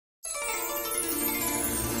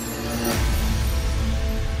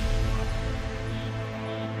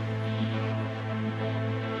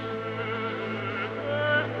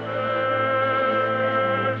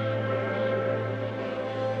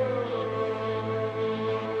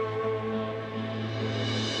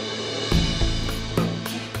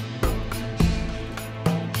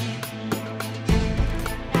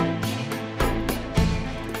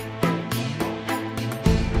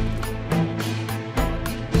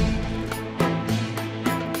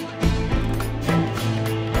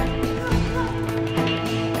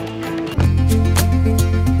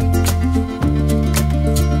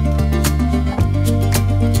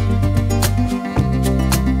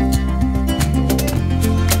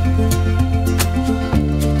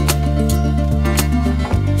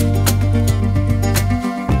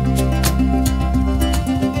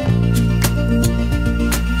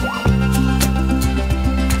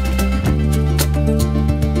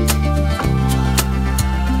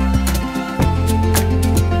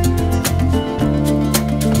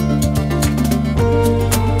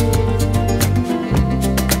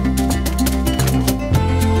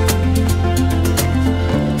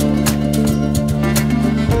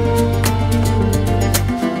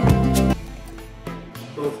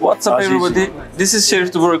What's up, everybody? This is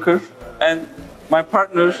Sheriff the Worker, and my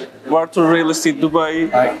partner, Vartur Real Estate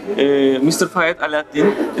Dubai, Mr. Fayed Aladdin,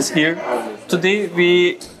 is here. Today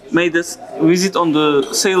we made a visit on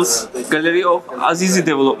the sales gallery of Azizi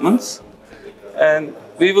Developments, and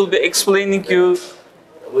we will be explaining you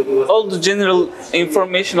all the general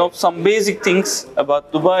information of some basic things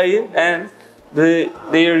about Dubai and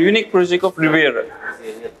their unique project of Riviera.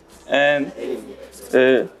 And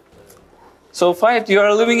so Fayed, you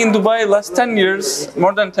are living in Dubai last 10 years,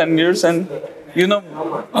 more than 10 years, and you know...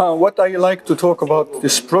 What I like to talk about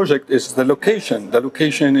this project is the location. The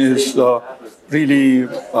location is really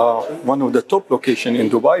one of the top locations in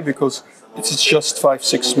Dubai because it's just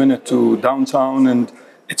 5-6 minutes to downtown, and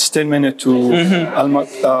it's 10 minutes to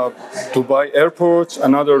Dubai Airport,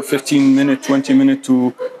 another 15 minutes, 20 minutes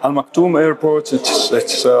to Al Maktoum Airport.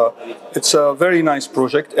 It's a very nice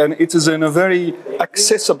project, and it is in a very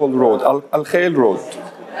accessible road, Al Khail Road.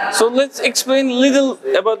 So let's explain a little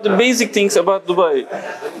about the basic things about Dubai.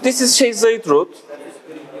 This is Sheikh Zayed Road,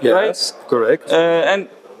 yes, right? Correct. And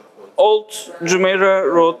Old Jumeirah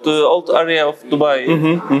Road, the old area of Dubai.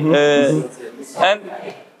 And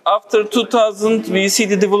after 2000, we see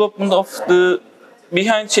the development of the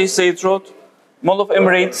behind Sheikh Zayed Road, Mall of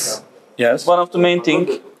Emirates. Yes. One of the main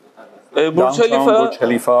things. Burj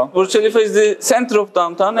Khalifa. Burj Khalifa is the center of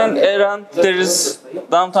downtown, and around there is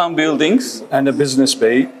downtown buildings. And a business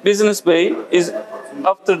bay. Business bay is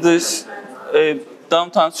after this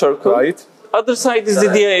downtown circle. Right. Other side is the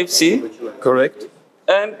DIFC. Correct.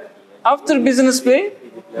 And after business bay,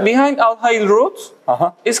 behind Al Khail Road,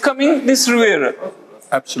 is coming this Riviera.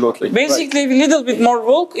 Absolutely. Basically, a little bit more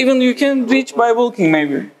walk. Even you can reach by walking,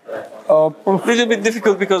 maybe. A little bit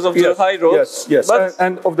difficult because of the high road. Yes, but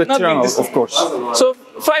and of the channel, of course. So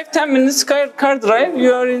 5-10 minutes car drive,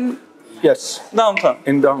 you are in downtown.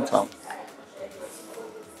 In downtown.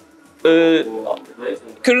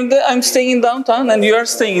 Currently, I'm staying in downtown, and you are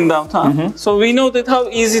staying in downtown. So we know that how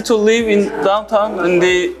easy to live in downtown, and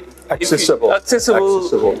accessible.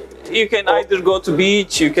 You can either go to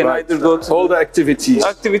beach, you can either go to all the activities,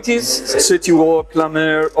 city walk, La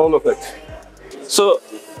Mer, all of it. So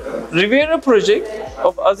Riviera project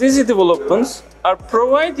of Azizi Developments are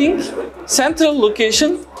providing central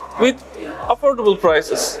location with affordable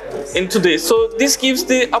prices in today. So this gives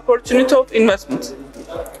the opportunity of investment.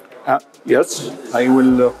 Yes, I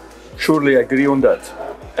will surely agree on that.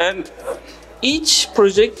 And each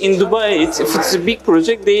project in Dubai, if it's a big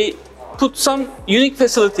project, they put some unique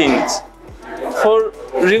facility in it. For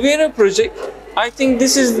Riviera project, I think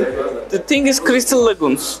the thing is Crystal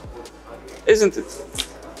Lagoons, isn't it?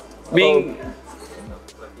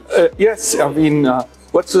 Yes, I mean,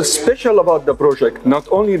 what's special about the project, not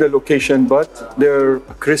only the location, but their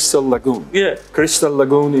Crystal Lagoon. Yeah. Crystal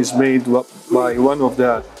Lagoon is made by one of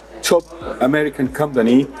the top American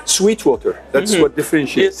company, Sweetwater. That's what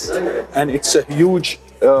differentiates. Yes. And it's a huge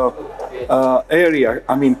area,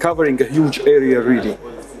 I mean, covering a huge area, really.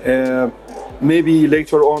 Maybe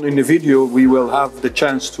later on in the video, we will have the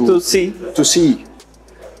chance to see.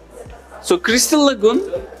 So Crystal Lagoon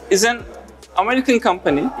is an American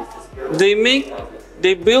company. They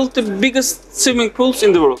built the biggest swimming pools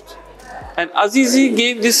in the world, and Azizi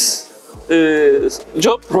gave this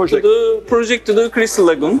project to the Crystal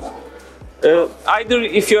Lagoon. Either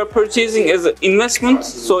if you are purchasing as an investment,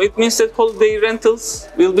 so it means that holiday rentals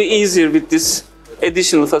will be easier with this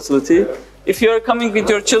additional facility. If you are coming with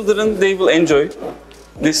your children, they will enjoy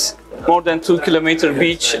this more than 2-kilometer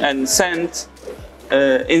beach and sand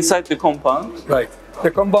inside the compound. Right. The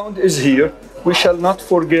compound is here. We shall not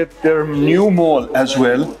forget their new mall as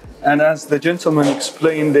well. And as the gentleman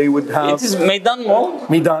explained, they would have... It is Meydan Mall?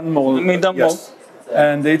 Meydan Mall. Yes.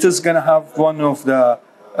 And it is going to have one of the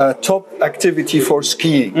top activity for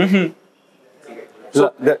skiing.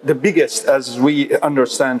 So the biggest, as we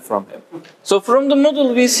understand from him. So from the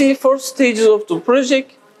model, we see 4 stages of the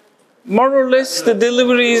project. More or less, the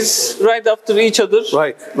delivery is right after each other.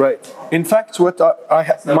 Right. In fact,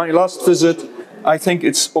 my last visit, I think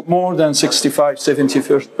it's more than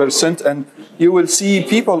 65-70%, and you will see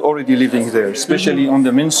people already living there, especially on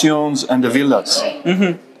the mansions and the villas.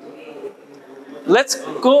 Let's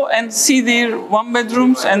go and see their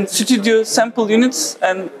 1-bedrooms and studio sample units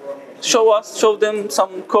and show them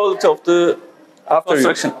some quality of the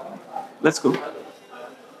construction. Let's go.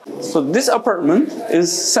 So this apartment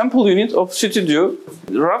is sample unit of studio.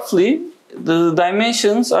 Roughly, the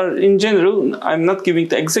dimensions are in general, I'm not giving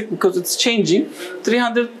the exact because it's changing,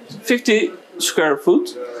 350 square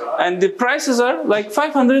foot, and the prices are like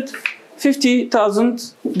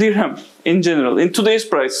 550,000 dirham in general. In today's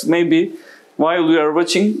price, maybe while you are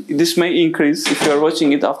watching. This may increase if you are watching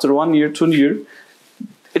it after 1 year, 2 years.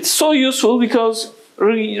 It's so useful because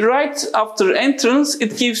right after entrance,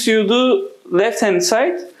 it gives you the left-hand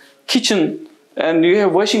side kitchen, and you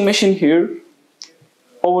have washing machine here,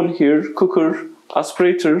 oven here, cooker,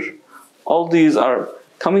 aspirator. All these are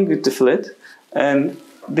coming with the flat, and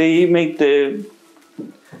they make the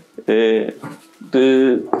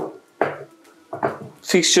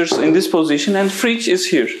fixtures in this position, and fridge is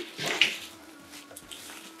here.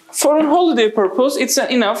 For a holiday purpose, it's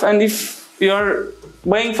enough, and if you are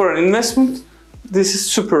buying for an investment, this is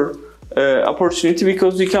super opportunity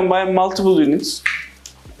because you can buy multiple units.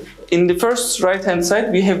 In the first right-hand side,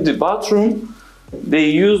 we have the bathroom. They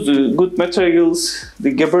use the good materials,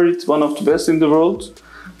 the Geberit, one of the best in the world,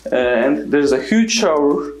 and there's a huge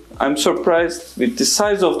shower. I'm surprised with the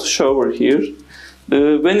size of the shower here.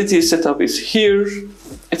 The vanity setup is here.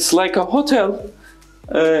 It's like a hotel.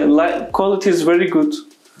 Quality is very good.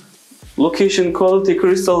 Location, quality,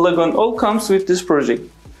 Crystal Lagoon, all comes with this project.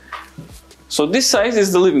 So this size is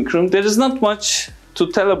the living room. There is not much to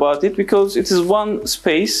tell about it because it is one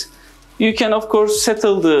space. You can of course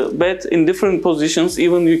settle the bed in different positions.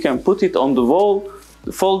 Even you can put it on the wall,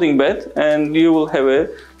 the folding bed, and you will have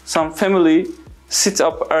some family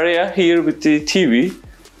sit-up area here with the TV.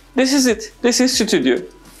 This is it. This is studio.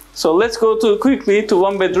 So let's go quickly to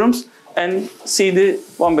one bedrooms and see the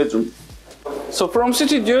one bedroom. So from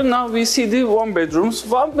studio now we see the one bedrooms.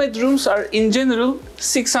 One bedrooms are in general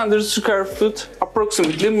 600 square foot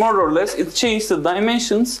approximately, more or less. It changed the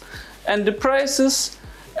dimensions, and the prices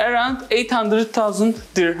around 800,000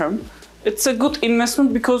 dirham. It's a good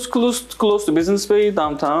investment because close to Business Bay,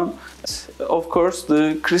 downtown. Of course,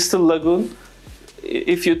 the Crystal Lagoon.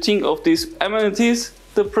 If you think of these amenities,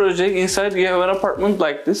 the project inside, you have an apartment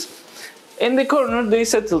like this. In the corner, they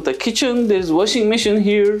settled a kitchen. There's washing machine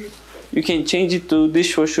here. You can change it to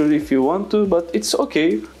dishwasher if you want to, but it's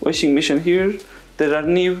okay. Washing machine here. There are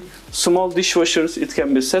new small dishwashers. It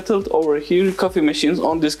can be settled over here. Coffee machines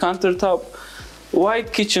on this countertop.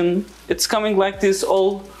 White kitchen. It's coming like this,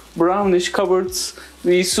 all brownish cupboards.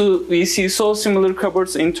 We see so similar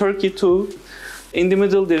cupboards in Turkey too. In the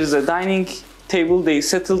middle, there is a dining table. They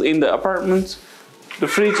settled in the apartment. The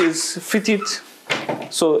fridge is fitted.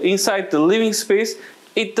 So inside the living space,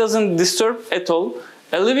 it doesn't disturb at all.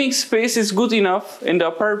 A living space is good enough in the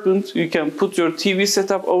apartment. You can put your TV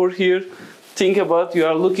setup over here. Think about you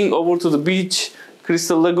are looking over to the beach,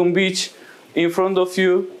 Crystal Lagoon beach in front of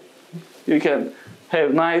you. You can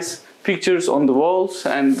have nice pictures on the walls,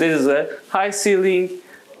 and there is a high ceiling,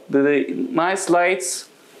 the nice lights,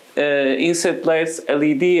 inset lights,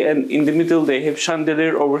 LED, and in the middle they have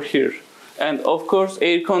chandelier over here. And of course,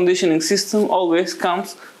 air conditioning system always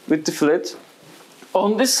comes with the flat.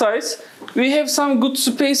 On this side, we have some good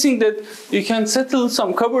spacing that you can settle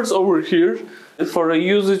some cupboards over here for a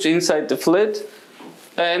usage inside the flat.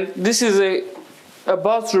 And this is a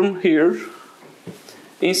bathroom here.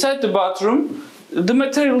 Inside the bathroom, the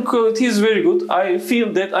material quality is very good. I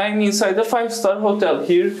feel that I'm inside a 5-star hotel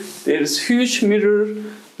here. There is huge mirror,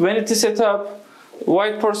 vanity setup,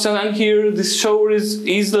 white porcelain here. This shower is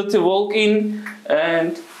easy to walk in,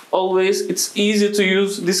 and always it's easy to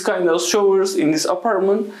use this kind of showers in this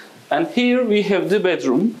apartment. And here we have the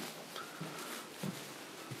bedroom.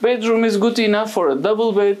 Bedroom is good enough for a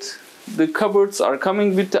double bed. The cupboards are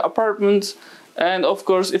coming with the apartment, and of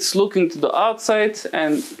course it's looking to the outside,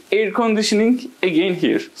 and air conditioning again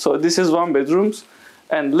here. So this is one bedrooms.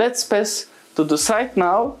 And let's pass to the site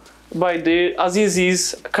now by the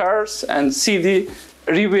Azizi's cars and see the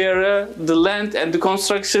Riviera, the land and the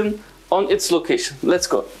construction on its location. Let's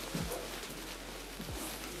go.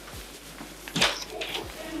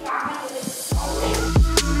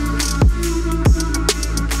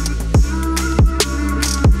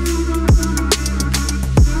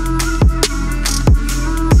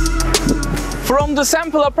 From the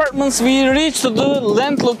sample apartments, we reached to the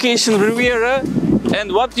land location Riviera,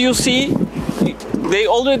 and what you see, they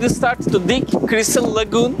already started to dig Crystal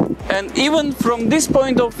Lagoon, and even from this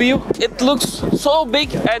point of view, it looks so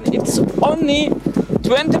big, and it's only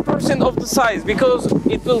 20% of the size, because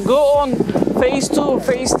it will go on phase 2,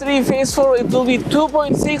 phase 3, phase 4. It will be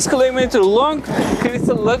 2.6 kilometer long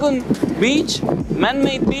Crystal Lagoon beach,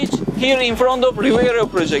 man-made beach here in front of Riviera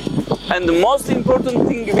project. And the most important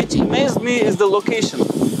thing which amazed me is the location.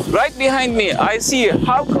 Right behind me, I see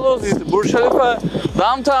how close is the Burj Khalifa,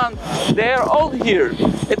 downtown. They are all here.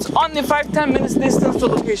 It's only 5-10 minutes distance to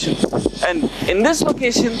location. And in this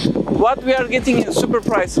location, what we are getting is super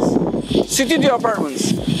prices. Studio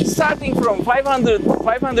apartments, starting from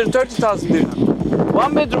 530,000 dirham.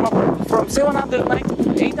 One bedroom apartment from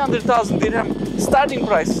 790 to 800,000 dirham starting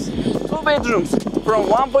price. Two bedrooms from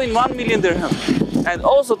 1.1 million dirham. And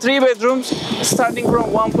also three bedrooms starting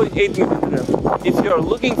from 1.8 million dirham. If you are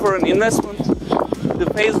looking for an investment, the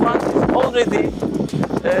phase 1 is already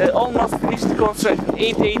almost finished construction.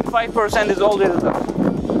 80-85% is already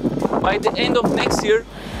done. By the end of next year,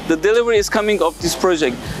 the delivery is coming of this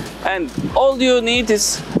project. And all you need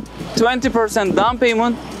is 20% down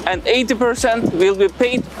payment and 80% will be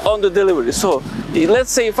paid on the delivery. So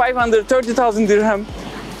let's say 530,000 dirham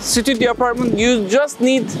studio apartment, you just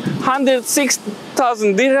need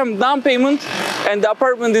 106,000 dirham down payment and the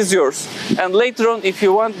apartment is yours. And later on, if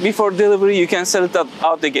you want, before delivery, you can sell it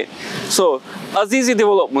out again. So Azizi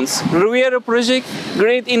Developments, Riviera project,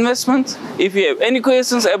 great investment. If you have any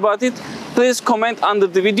questions about it, please comment under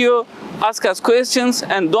the video, ask us questions,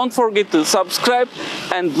 and don't forget to subscribe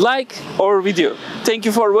and like our video. Thank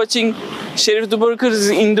you for watching. Sherif the Worker is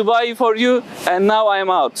in Dubai for you, and now I am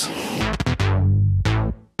out.